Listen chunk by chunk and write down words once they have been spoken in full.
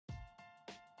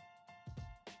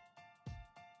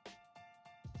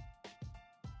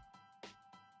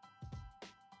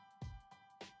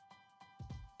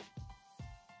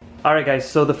Alright guys,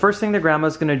 so the first thing that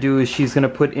grandma's gonna do is she's gonna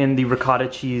put in the ricotta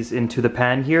cheese into the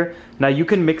pan here. Now you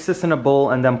can mix this in a bowl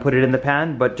and then put it in the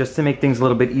pan, but just to make things a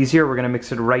little bit easier, we're gonna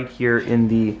mix it right here in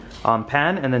the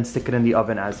pan and then stick it in the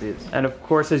oven as is. And of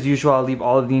course, as usual, I'll leave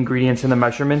all of the ingredients and the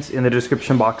measurements in the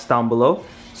description box down below.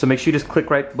 So make sure you just click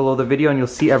right below the video and you'll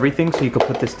see everything so you can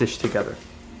put this dish together.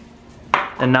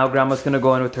 And now grandma's gonna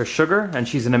go in with her sugar and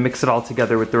she's gonna mix it all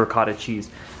together with the ricotta cheese.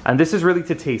 And this is really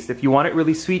to taste. If you want it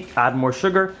really sweet, add more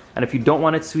sugar. And if you don't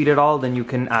want it sweet at all, then you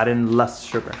can add in less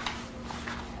sugar.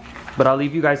 But I'll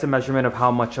leave you guys a measurement of how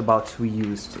much about we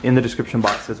used in the description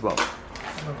box as well.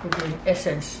 I'll put in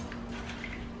essence.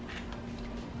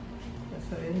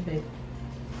 Just a little bit.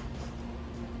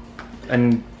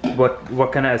 And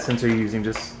what kind of essence are you using?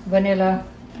 Just vanilla,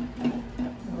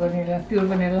 pure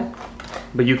vanilla.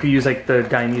 But you could use like the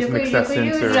Guyanese mixed essence.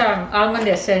 You could use almond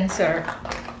essence or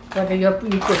whatever you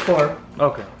prefer.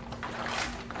 Okay.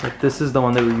 But this is the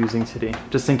one that we're using today,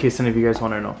 just in case any of you guys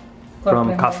want to know.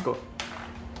 From Costco.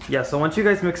 Yeah, so once you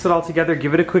guys mix it all together,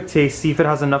 give it a quick taste, see if it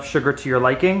has enough sugar to your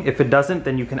liking. If it doesn't,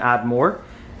 then you can add more.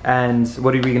 And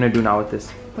what are we going to do now with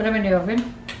this? Put them in the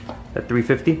oven. At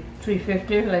 350?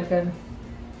 350, like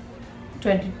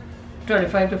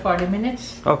 25 to 40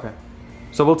 minutes. Okay.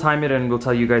 So we'll time it and we'll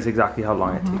tell you guys exactly how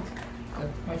long it takes.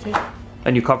 Good. Watch it.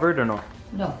 And you covered or no?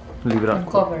 No. Leave it on.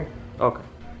 I'm covered. Okay.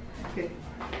 Okay.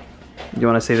 You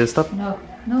want to say this stuff? No.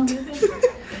 Now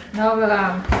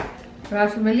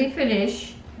Rasmili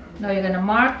finish. Now you're gonna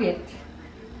mark it,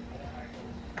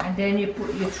 and then you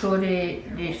throw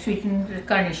the sweetened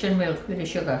carnation milk with the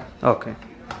sugar. Okay.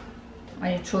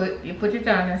 And you put it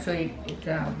on and so it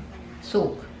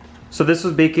soak. So this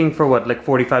was baking for what, like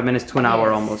 45 minutes to an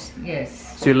hour almost?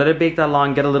 Yes. So you let it bake that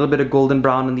long, get a little bit of golden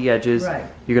brown on the edges. Right.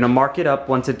 You're gonna mark it up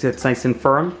once it's nice and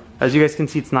firm. As you guys can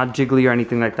see, it's not jiggly or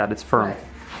anything like that, it's firm. Right.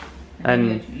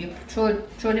 And you throw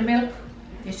the milk,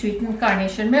 the sweetened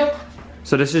carnation milk.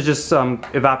 so this is just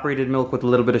evaporated milk with a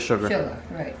little bit of sugar. Sugar,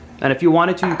 right. And if you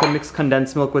wanted to, you can mix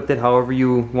condensed milk with it, however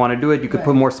you want to do it. You could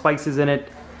put more spices in it.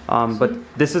 But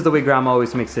this is the way grandma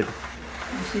always makes it.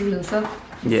 You see, looser?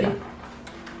 Yeah.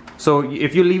 So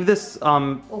if you leave this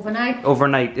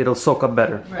overnight, it'll soak up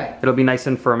better. Right. It'll be nice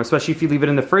and firm, especially if you leave it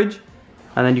in the fridge,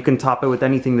 and then you can top it with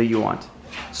anything that you want.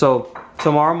 So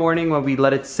tomorrow morning when we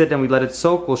let it sit and we let it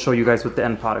soak, we'll show you guys what the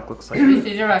end product looks like. This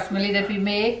is the rasmili that we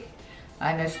make,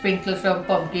 and I sprinkle some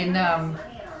pumpkin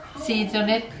seeds on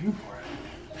it.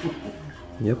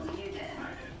 Yep.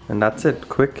 And that's it,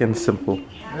 quick and simple.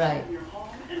 Right.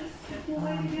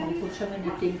 I'll put some in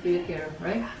the thing for you here,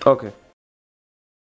 right? Okay.